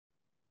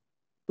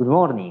Good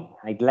morning.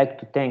 I'd like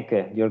to thank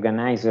the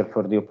organizer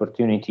for the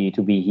opportunity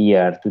to be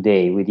here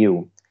today with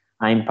you.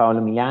 I'm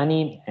Paolo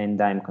Milani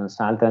and I'm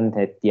consultant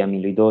at the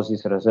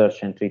Amyloidosis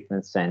Research and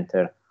Treatment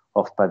Center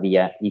of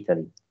Pavia,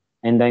 Italy.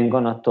 And I'm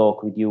going to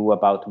talk with you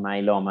about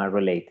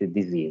myeloma-related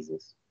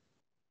diseases.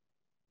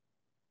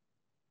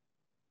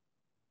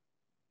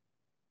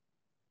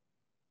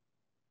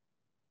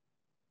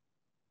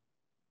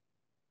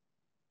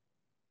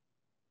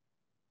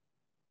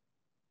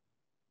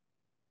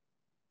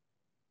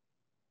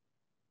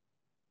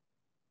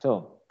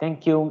 So,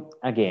 thank you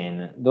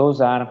again.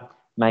 Those are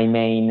my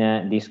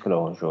main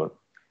disclosure.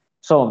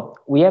 So,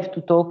 we have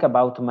to talk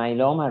about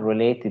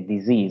myeloma-related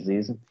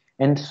diseases,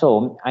 and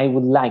so I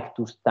would like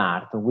to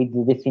start with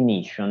the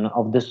definition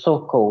of the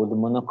so-called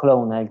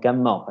monoclonal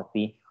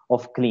gammopathy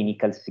of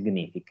clinical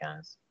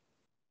significance.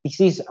 This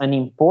is an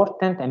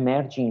important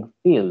emerging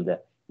field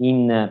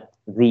in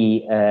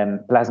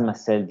the plasma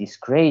cell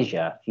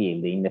dyscrasia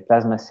field, in the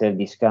plasma cell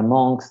dyscrasia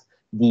amongst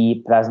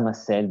the plasma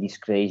cell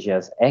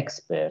dyscrasia's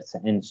experts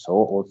and so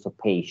also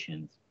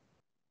patients.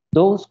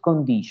 Those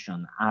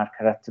conditions are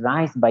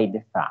characterized by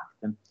the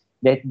fact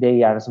that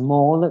they are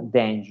small,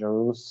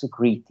 dangerous,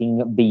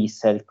 secreting B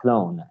cell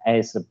clone,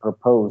 as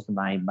proposed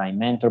by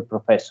mentor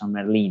Professor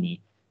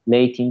Merlini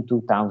late in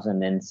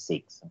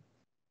 2006,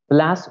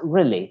 plus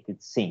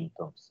related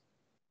symptoms.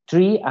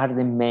 Three are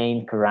the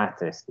main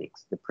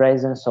characteristics: the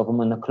presence of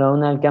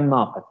monoclonal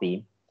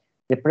gammopathy,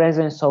 the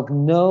presence of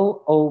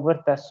no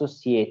overt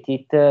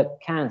associated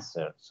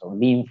cancer, so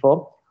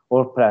lympho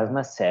or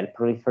plasma cell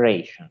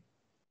proliferation,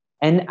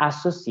 and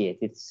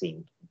associated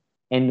symptoms.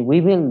 And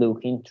we will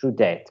look into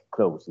that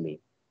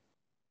closely.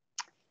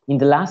 In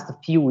the last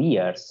few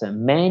years,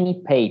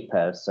 many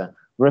papers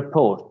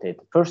reported,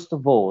 first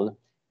of all,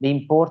 the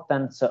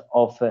importance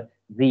of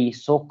the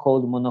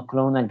so-called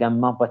monoclonal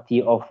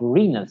gammopathy of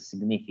renal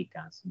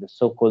significance, the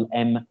so-called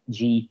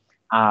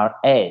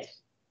MGRS.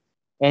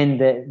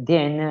 And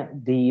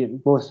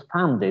then was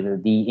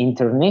founded the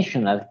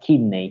International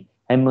Kidney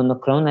and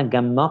Monoclonal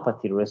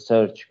Gammopathy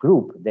Research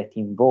Group that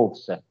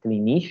involves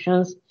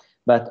clinicians,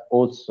 but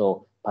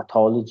also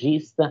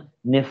pathologists,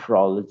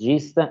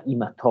 nephrologists,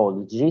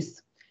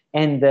 hematologists,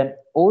 and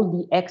all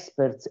the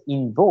experts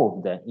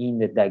involved in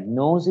the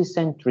diagnosis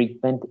and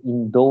treatment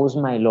in those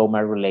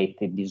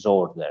myeloma-related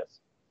disorders.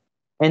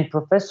 And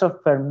Professor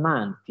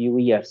Ferman, a few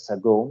years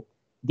ago,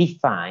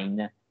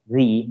 defined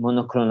the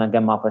monoclonal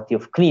gammopathy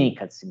of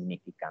clinical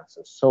significance,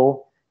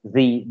 so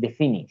the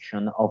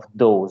definition of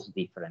those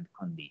different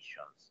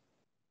conditions.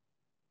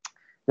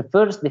 The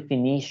first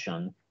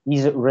definition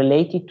is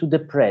related to the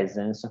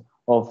presence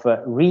of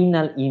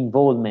renal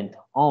involvement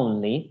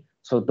only,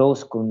 so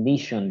those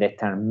conditions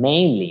that are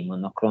mainly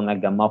monoclonal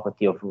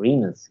gammopathy of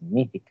renal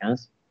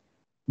significance,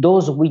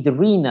 those with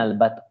renal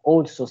but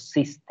also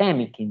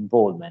systemic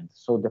involvement,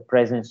 so the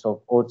presence of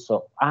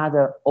also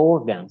other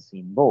organs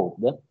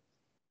involved,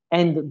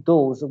 and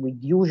those with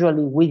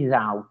usually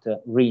without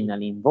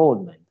renal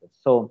involvement,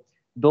 so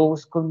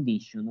those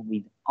conditions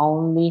with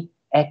only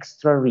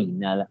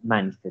extrarenal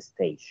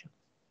manifestations.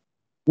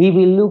 We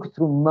will look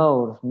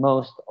through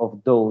most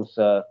of those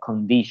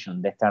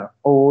conditions that are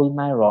all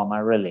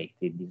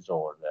myeloma-related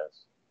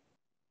disorders.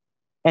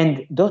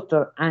 And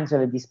Dr.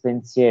 Angela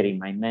Dispensieri,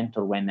 my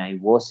mentor when I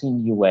was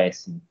in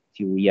US a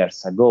few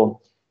years ago,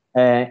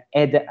 had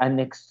an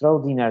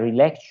extraordinary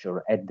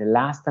lecture at the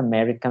last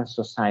American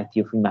Society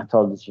of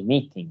Hematology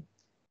meeting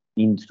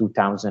in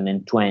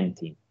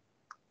 2020.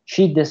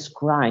 She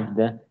described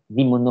the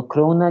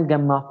monoclonal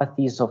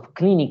gammopathies of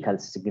clinical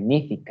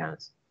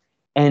significance,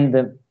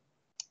 and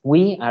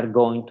we are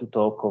going to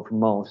talk of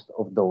most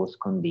of those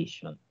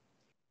conditions.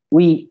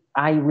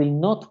 I will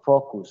not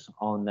focus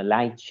on the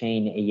light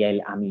chain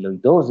AL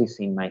amyloidosis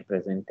in my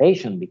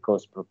presentation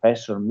because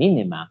Professor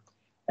Minema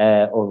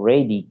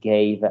already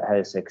gave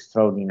us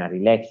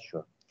extraordinary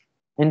lecture.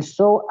 And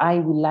so I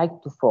would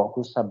like to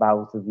focus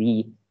about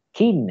the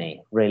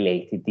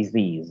kidney-related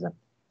disease,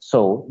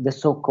 so the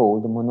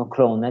so-called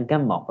monoclonal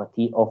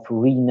gammopathy of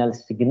renal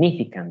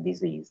significant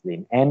disease,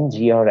 the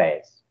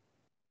MGRS.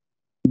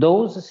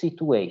 Those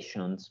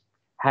situations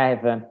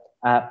have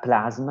a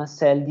plasma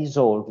cell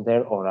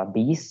disorder or a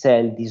B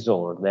cell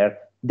disorder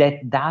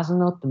that does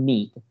not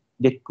meet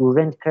the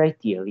current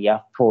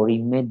criteria for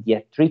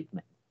immediate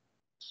treatment.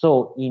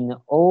 So in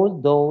all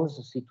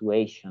those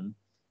situations,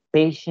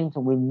 patients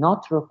will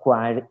not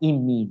require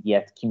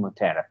immediate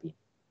chemotherapy.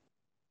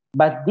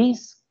 But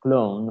this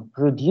clone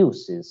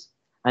produces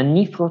a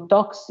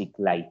nephrotoxic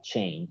light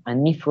chain, a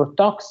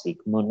nephrotoxic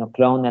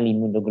monoclonal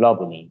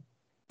immunoglobulin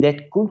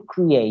that could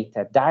create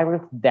a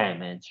direct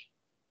damage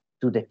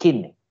to the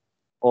kidney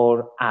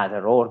or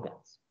other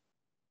organs.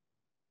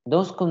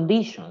 Those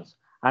conditions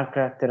are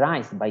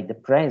characterized by the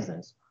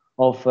presence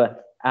of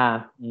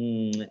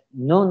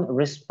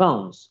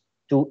non-response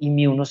to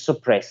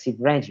immunosuppressive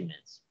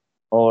regimens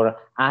or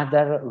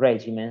other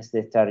regimens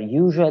that are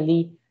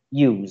usually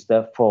used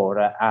for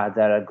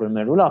other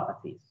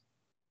glomerulopathies.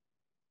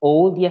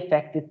 All the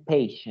affected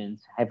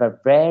patients have a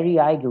very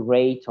high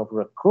rate of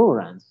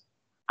recurrence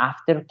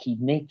after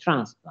kidney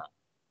transplant.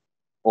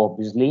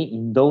 obviously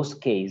in those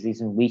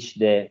cases in which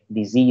the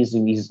disease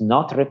is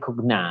not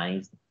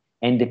recognized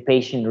and the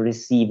patient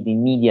received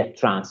immediate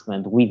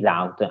transplant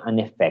without an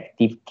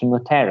effective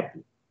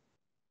chemotherapy.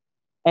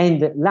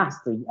 And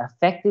lastly,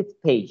 affected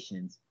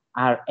patients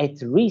are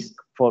at risk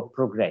for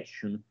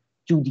progression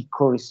to the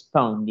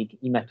corresponding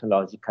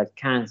hematological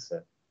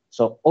cancer.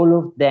 So all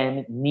of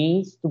them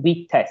needs to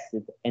be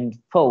tested and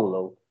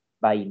followed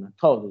by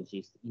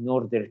hematologists in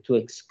order to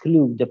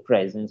exclude the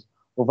presence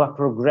of a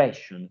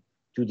progression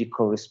to the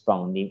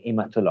corresponding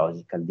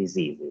hematological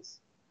diseases.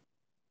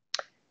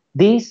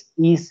 This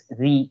is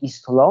the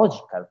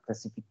histological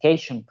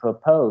classification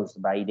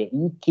proposed by the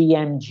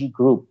EKMG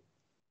group,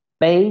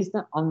 based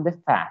on the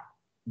fact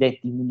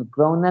that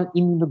monoclonal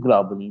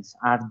immunoglobulins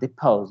are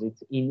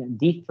deposited in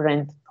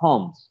different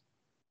forms,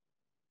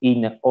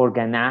 in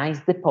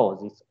organized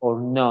deposits or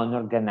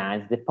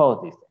non-organized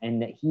deposits.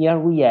 And here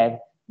we have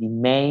the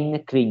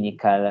main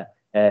clinical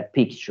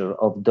picture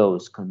of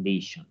those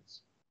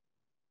conditions.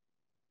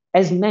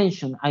 As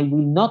mentioned, I will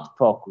not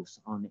focus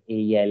on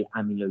AL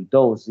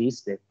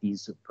amyloidosis, that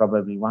is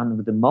probably one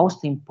of the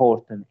most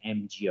important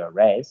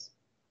MGRS,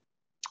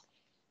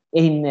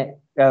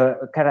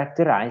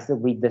 characterized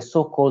with the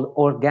so-called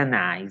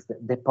organized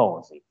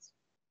deposits.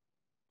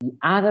 The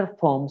other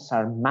forms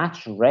are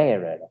much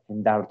rarer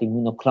and are the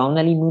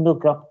monoclonal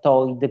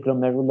immunoglobulin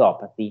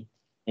glomerulopathy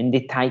and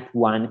the type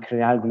 1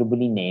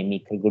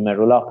 cryoglobulinemic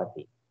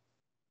glomerulopathy,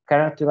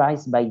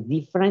 characterized by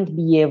different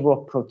behavior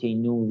of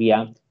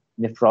proteinuria,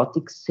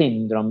 nephrotic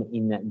syndrome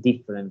in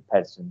different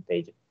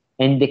percentage,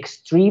 and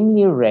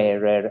extremely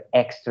rarer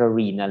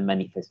extrarenal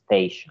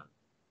manifestation.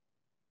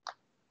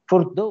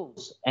 For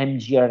those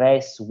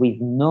MGRS with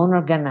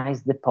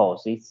non-organized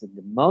deposits,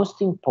 the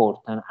most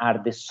important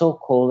are the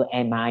so-called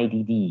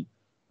MIDD,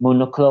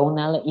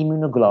 monoclonal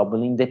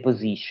immunoglobulin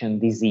deposition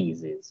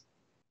diseases.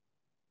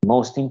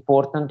 Most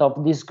important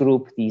of this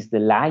group is the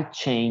light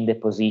chain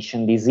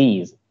deposition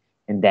disease,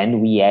 and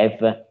then we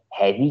have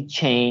heavy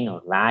chain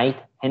or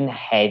light and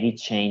heavy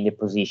chain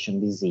deposition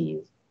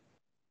disease.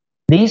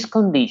 This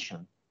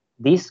condition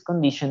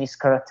is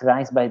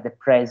characterized by the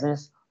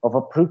presence of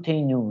a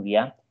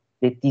proteinuria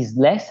that is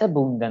less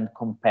abundant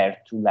compared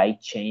to light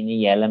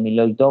chain AL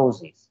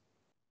amyloidosis,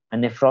 a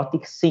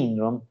nephrotic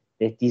syndrome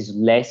that is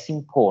less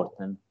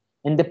important,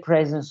 and the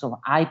presence of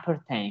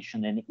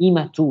hypertension and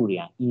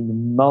hematuria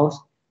in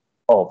most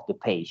of the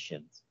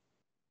patients.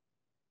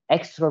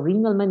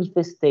 Extrarenal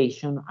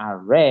manifestations are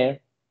rare,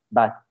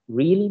 but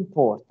really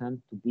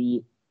important to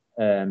be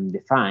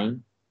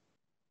defined,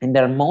 and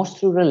are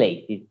mostly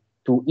related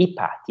to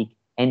hepatic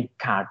and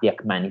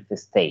cardiac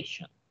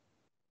manifestation.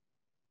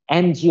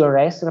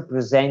 MGRS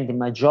represent the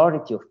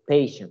majority of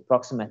patients.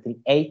 Approximately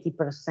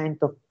 80%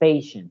 of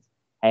patients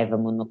have a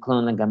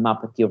monoclonal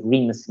gammopathy of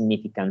renal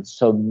significance,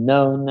 so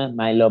known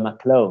myeloma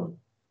clone,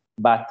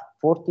 but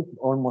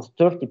almost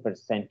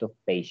 30% of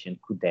patients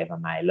could have a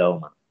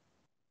myeloma.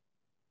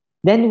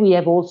 Then we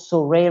have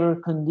also rarer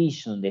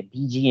condition, the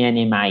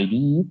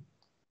PGN-MID,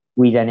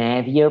 with an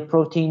heavier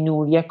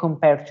proteinuria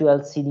compared to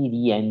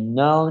LCDD and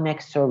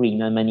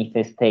non-extrarenal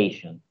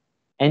manifestation,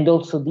 and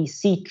also the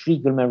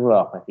C3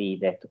 glomerulopathy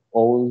that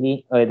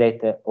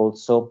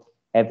also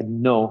have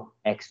no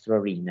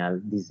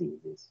extrarenal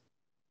diseases.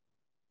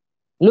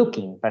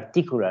 Looking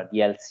particularly at the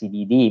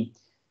LCDD,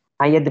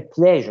 I had the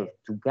pleasure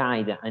to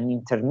guide an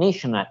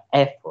international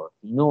effort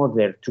in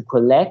order to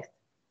collect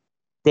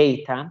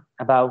data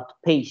about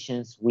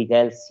patients with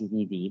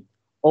LCDD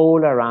all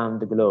around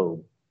the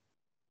globe.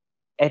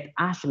 At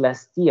ASH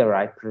last year,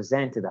 I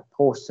presented a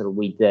poster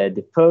with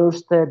the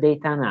first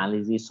data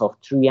analysis of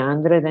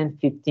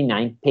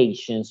 359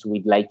 patients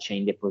with light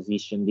chain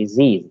deposition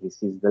disease.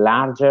 This is the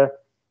larger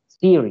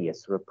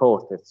series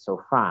reported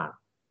so far.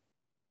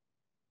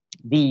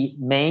 The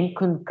main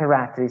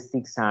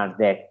characteristics are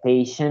that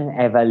patients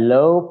have a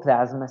low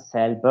plasma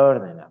cell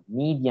burden, a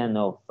median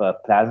of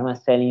plasma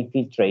cell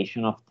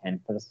infiltration of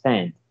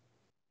 10%.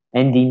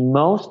 And in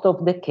most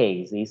of the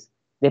cases,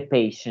 the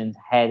patient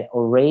had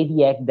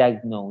already had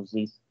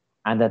diagnosis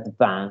and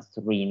advanced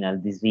renal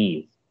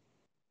disease.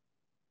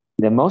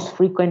 The most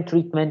frequent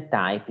treatment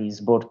type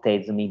is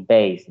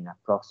bortezomib-based in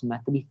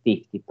approximately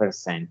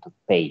 50% of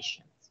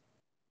patients.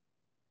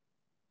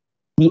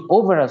 The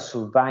overall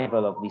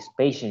survival of this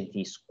patient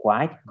is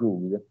quite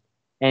good,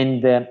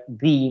 and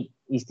it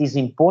is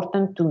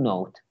important to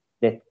note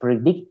that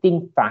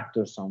predicting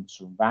factors on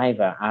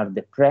survival are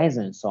the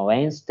presence of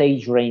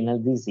end-stage renal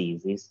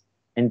diseases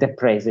and the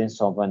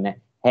presence of an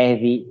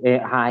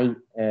high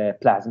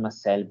plasma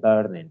cell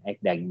burden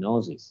at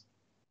diagnosis.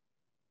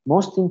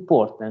 Most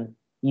important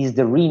is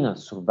the renal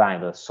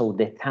survival, so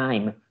the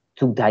time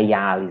to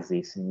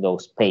dialysis in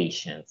those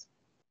patients.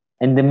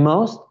 And the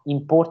most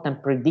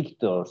important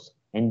predictors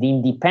and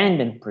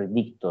independent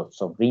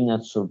predictors of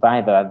renal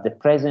survival are the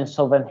presence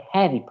of a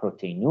heavy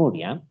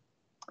proteinuria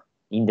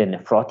in the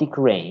nephrotic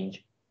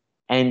range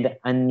and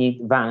an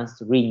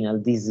advanced renal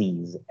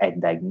disease at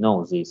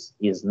diagnosis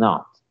is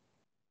not.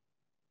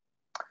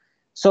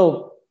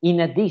 So, in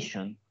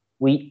addition,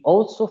 we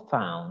also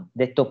found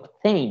that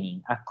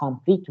obtaining a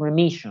complete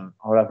remission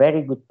or a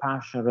very good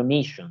partial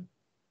remission,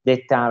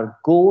 that are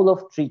goal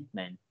of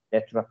treatment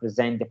that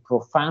represent the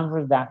profound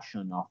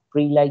reduction of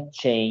free light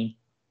chain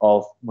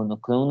of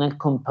monoclonal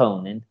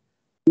component,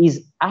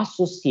 is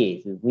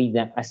associated with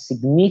a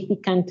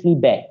significantly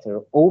better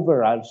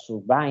overall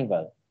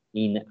survival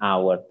in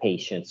our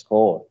patients'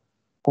 cohort,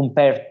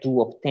 compared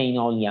to obtain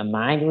only a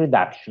mild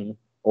reduction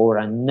or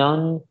a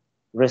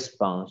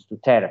non-response to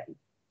therapy.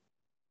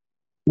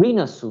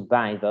 Renal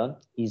survival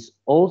is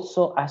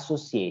also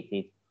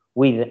associated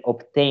with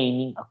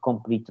obtaining a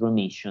complete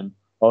remission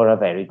or a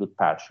very good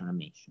partial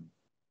remission.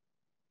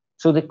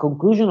 So the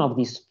conclusion of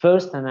this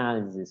first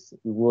analysis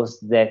was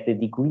that the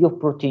degree of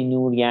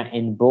proteinuria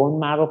and bone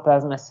marrow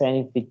plasma cell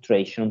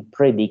infiltration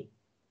predict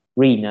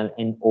renal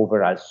and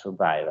overall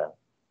survival,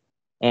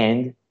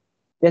 and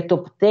that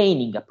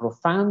obtaining a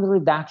profound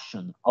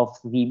reduction of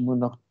the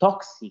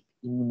monotoxic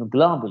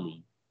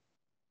immunoglobulin,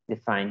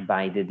 defined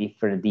by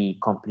the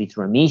complete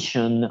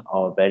remission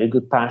or very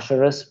good partial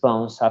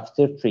response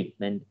after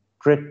treatment,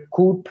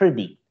 could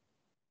predict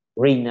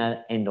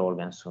renal and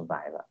organ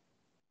survival.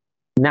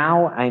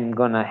 Now I'm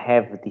gonna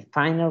have the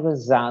final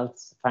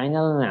results,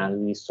 final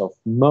analysis of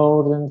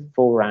more than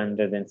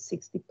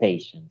 460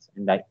 patients,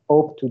 and I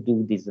hope to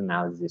do this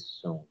analysis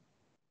soon.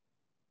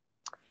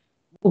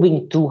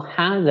 Moving to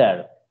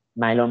other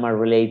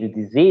myeloma-related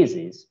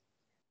diseases,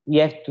 we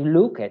have to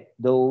look at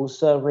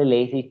those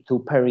related to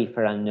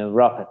peripheral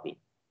neuropathy,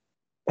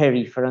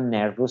 peripheral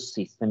nervous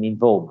system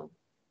involvement.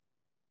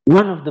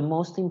 One of the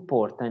most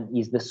important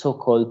is the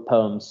so-called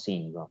PERM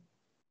syndrome,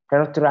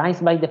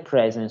 characterized by the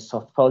presence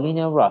of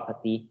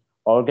polyneuropathy,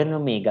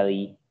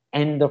 organomegaly,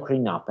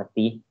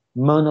 endocrinopathy,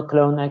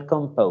 monoclonal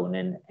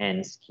component,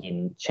 and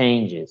skin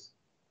changes.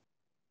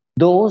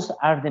 Those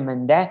are the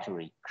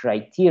mandatory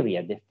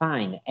criteria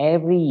defined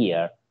every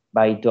year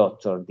by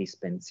Dr.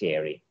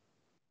 Dispensieri.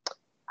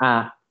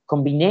 A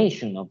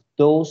combination of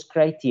those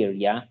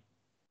criteria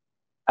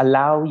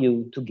allow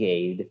you to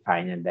give the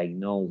final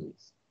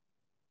diagnosis.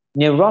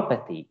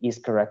 Neuropathy is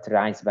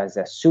characterized by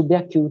a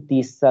subacute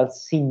distal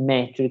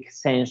symmetric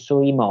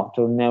sensory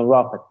motor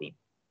neuropathy.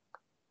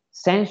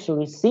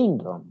 Sensory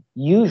syndrome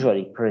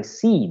usually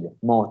precedes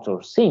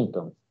motor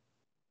symptoms,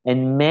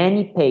 and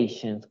many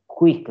patients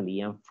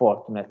quickly,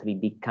 unfortunately,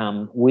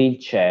 become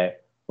wheelchair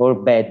or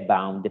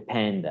bedbound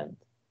dependent.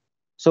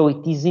 So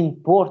it is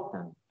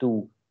important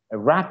to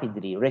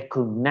rapidly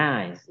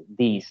recognize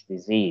this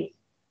disease.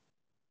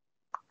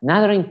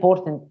 Another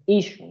important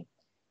issue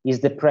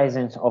is the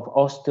presence of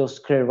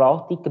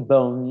osteosclerotic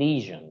bone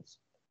lesions,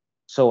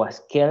 so a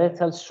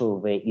skeletal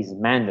survey is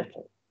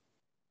mandatory.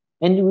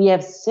 And we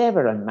have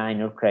several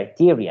minor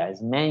criteria,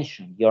 as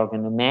mentioned, the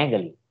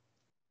organomegaly,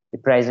 the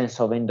presence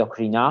of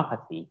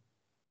endocrinopathy,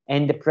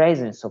 and the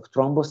presence of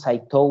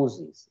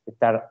thrombocytosis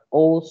that are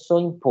also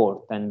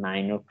important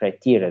minor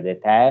criteria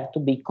that have to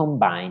be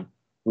combined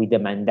with the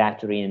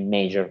mandatory and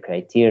major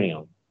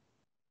criterion.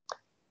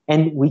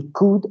 And we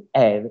could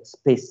have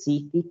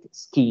specific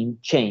skin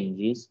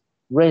changes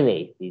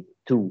related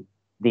to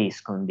this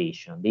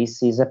condition.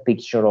 This is a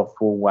picture of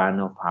one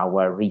of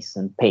our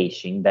recent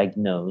patients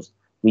diagnosed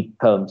with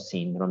PERM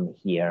syndrome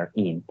here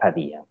in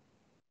Pavia.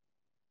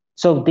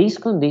 So this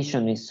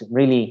condition is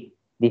really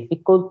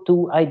difficult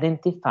to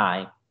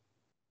identify,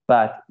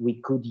 but we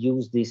could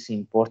use this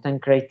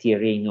important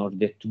criteria in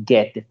order to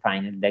get the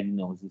final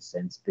diagnosis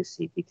and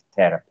specific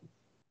therapy.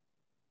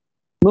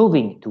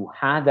 Moving to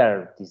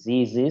other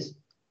diseases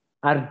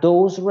are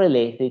those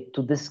related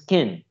to the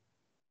skin.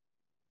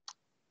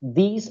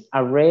 These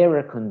are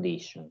rarer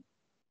conditions.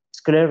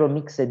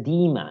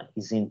 Scleromyxedema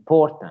is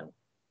important,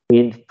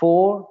 with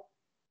four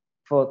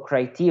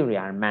criteria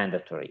are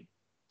mandatory.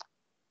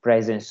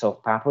 Presence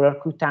of papular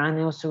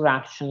cutaneous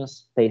eruption,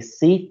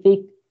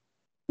 specific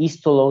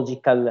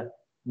histological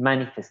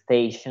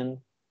manifestation,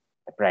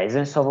 the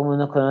presence of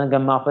monoclonal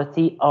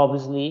gammopathy,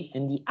 obviously,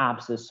 and the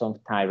absence of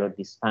thyroid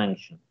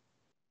dysfunction.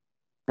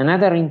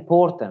 Another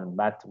important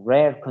but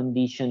rare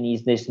condition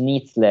is the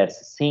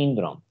Schnitzler's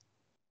syndrome,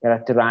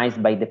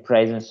 characterized by the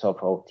presence of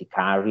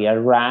urticaria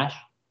rash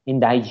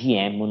and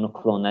IgM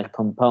monoclonal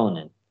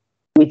component,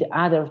 with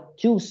other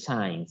two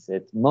signs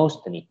that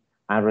mostly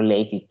are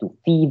related to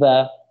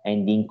fever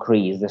and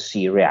increased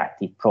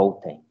C-reactive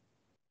protein.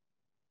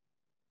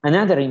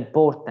 Another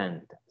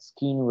important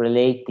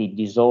skin-related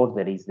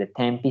disorder is the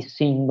Tempe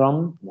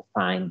syndrome,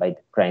 defined by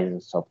the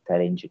presence of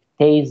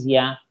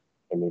telangiectasia,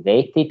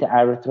 elevated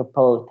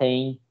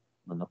erythropoietin,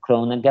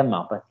 monoclonal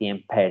gammopathy,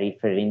 and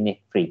peripheral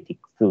nephritic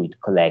fluid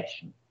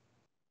collection.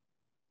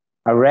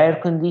 A rare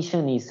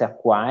condition is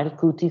acquired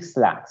cutis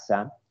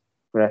laxa,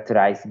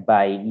 characterized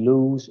by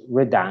loose,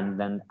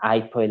 redundant,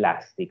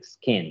 hypoelastic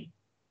skin,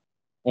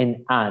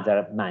 and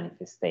other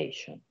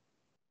manifestations.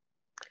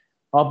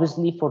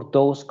 Obviously, for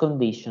those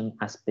conditions,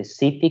 a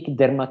specific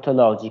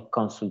dermatologic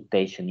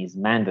consultation is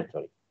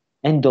mandatory,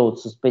 and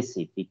also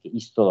specific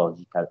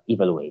histological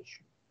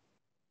evaluation.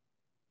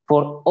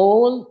 For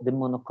all the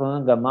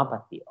monoclonal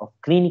gammopathy of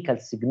clinical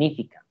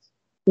significance,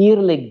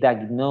 early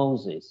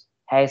diagnosis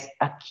has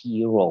a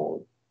key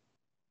role.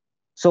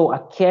 So a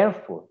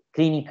careful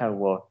clinical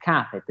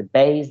workup at the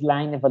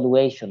baseline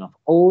evaluation of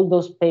all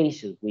those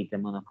patients with the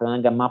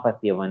monoclonal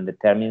gammopathy of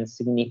undetermined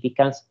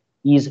significance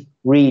is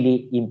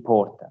really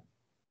important.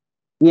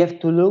 We have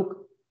to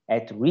look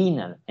at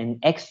renal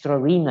and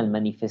extrarenal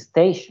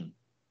manifestation.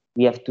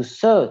 We have to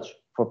search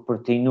for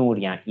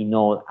proteinuria in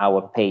all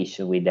our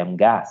patients with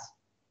MGUS.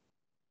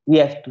 We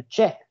have to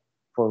check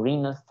for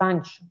renal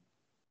function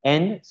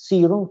and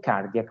serum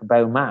cardiac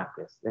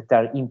biomarkers that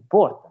are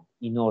important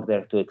in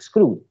order to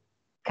exclude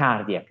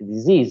cardiac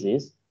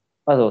diseases,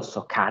 but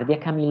also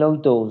cardiac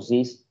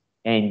amyloidosis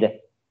and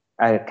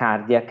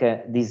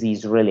cardiac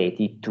disease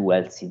related to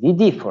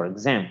LCDD, for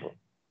example.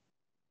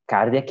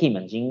 Cardiac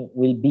imaging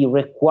will be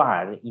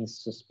required in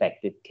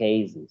suspected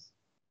cases.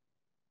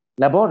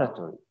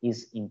 Laboratory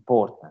is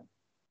important.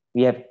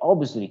 We have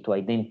obviously to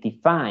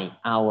identify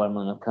our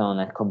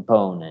monoclonal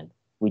component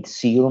with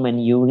serum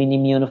and urine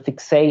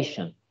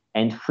immunofixation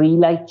and free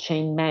light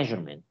chain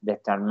measurement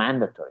that are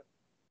mandatory.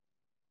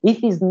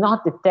 If it's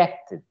not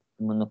detected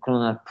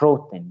monoclonal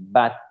protein,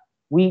 but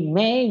we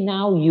may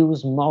now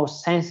use more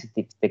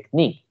sensitive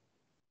technique,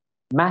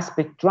 mass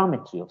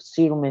spectrometry of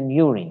serum and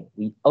urine.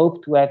 We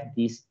hope to have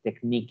this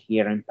technique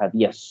here in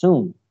Pavia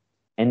soon,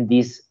 and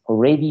this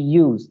already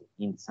used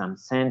in some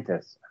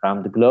centers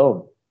around the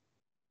globe.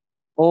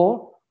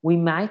 Or we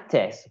might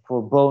test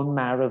for bone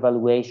marrow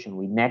evaluation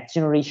with next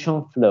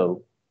generation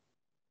flow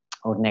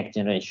or next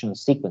generation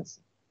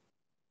sequencing.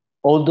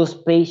 All those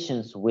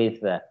patients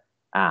with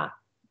a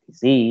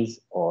disease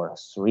or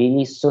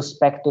really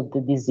suspect of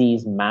the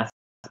disease must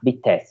be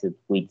tested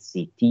with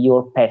CT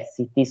or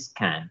PET-CT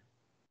scan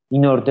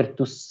in order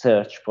to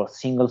search for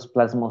single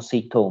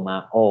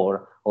plasmacytoma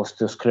or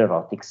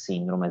osteosclerotic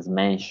syndrome as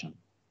mentioned.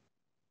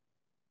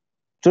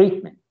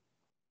 Treatment.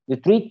 The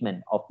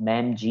treatment of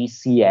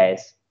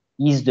MGCS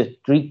is the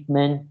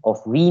treatment of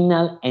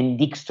renal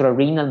and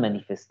extrarenal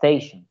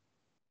manifestation,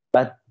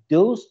 but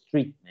those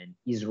treatment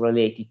is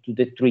related to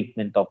the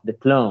treatment of the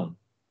clone.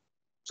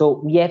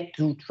 So we have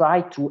to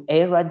try to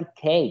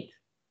eradicate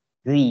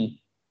the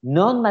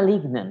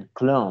non-malignant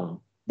clone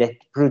that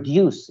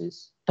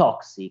produces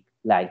toxic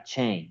light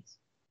chains.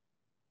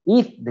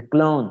 If the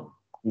clone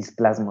is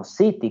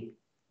plasmacytic,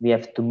 we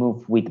have to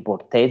move with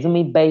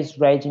bortezomib-based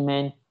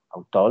regimen,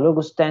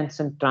 autologous stem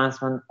cell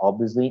transplant,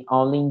 obviously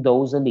only in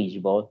those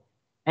eligible,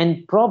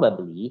 and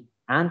probably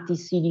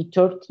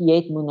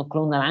anti-CD38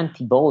 monoclonal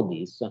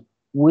antibodies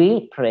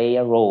will play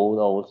a role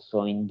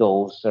also in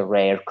those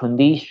rare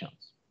conditions.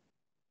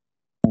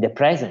 In the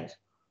presence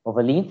of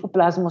a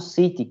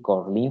lymphoplasmacytic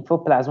or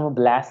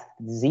lymphoplasmoblastic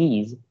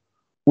disease,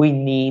 we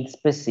need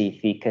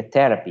specific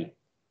therapy.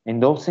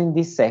 And also in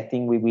this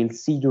setting, we will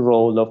see the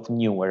role of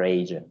newer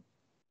agents.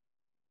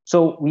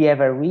 So we have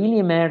a really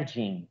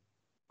emerging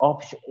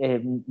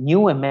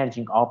new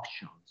emerging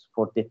options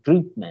for the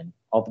treatment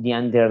of the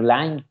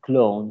underlying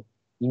clone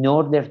in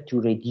order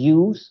to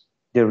reduce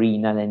the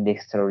renal and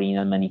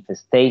extrarenal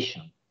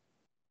manifestation.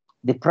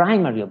 The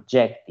primary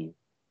objective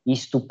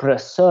is to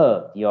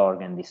preserve the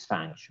organ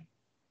dysfunction.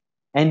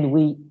 And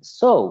we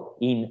saw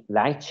in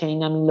light chain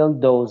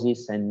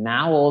amyloidosis and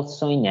now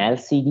also in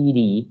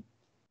LCDD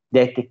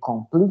that the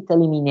complete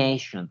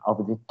elimination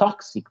of the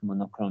toxic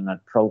monoclonal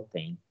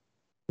protein,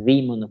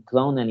 the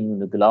monoclonal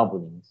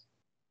immunoglobulins,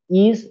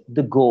 is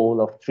the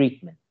goal of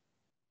treatment.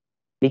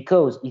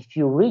 Because if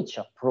you reach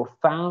a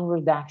profound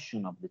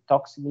reduction of the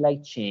toxic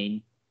light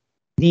chain,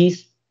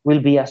 this will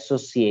be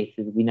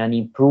associated with an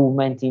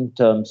improvement in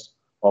terms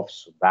of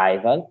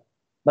survival,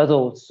 but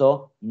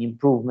also an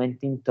improvement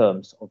in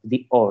terms of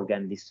the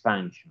organ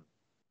dysfunction.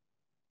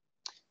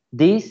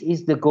 This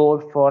is the goal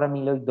for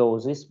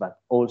amyloidosis, but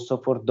also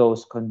for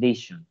those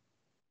conditions.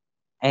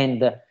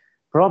 And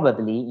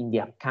probably in the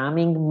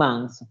upcoming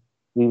months,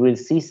 we will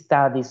see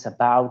studies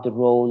about the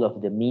role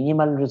of the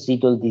minimal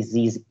residual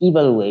disease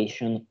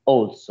evaluation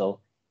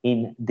also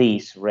in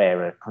this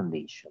rarer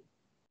condition.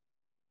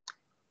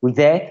 With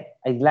that,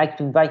 I'd like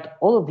to invite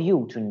all of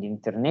you to the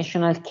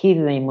International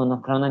Kidney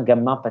Monoclonal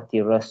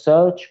Gammopathy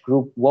Research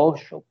Group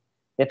Workshop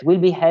that will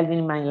be held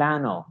in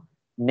Milano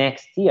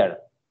next year.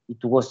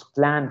 It was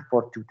planned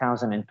for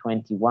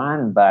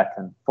 2021, but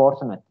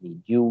unfortunately,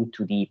 due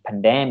to the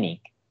pandemic,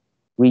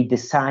 we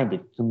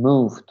decided to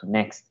move to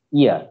next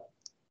year,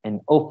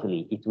 and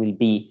hopefully it will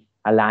be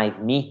a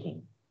live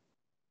meeting.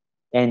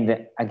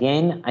 And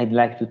again, I'd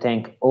like to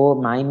thank all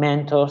my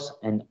mentors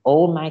and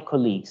all my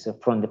colleagues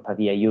from the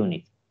Pavia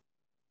unit.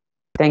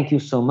 Thank you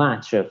so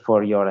much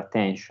for your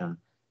attention.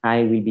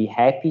 I will be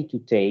happy to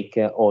take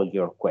all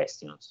your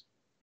questions.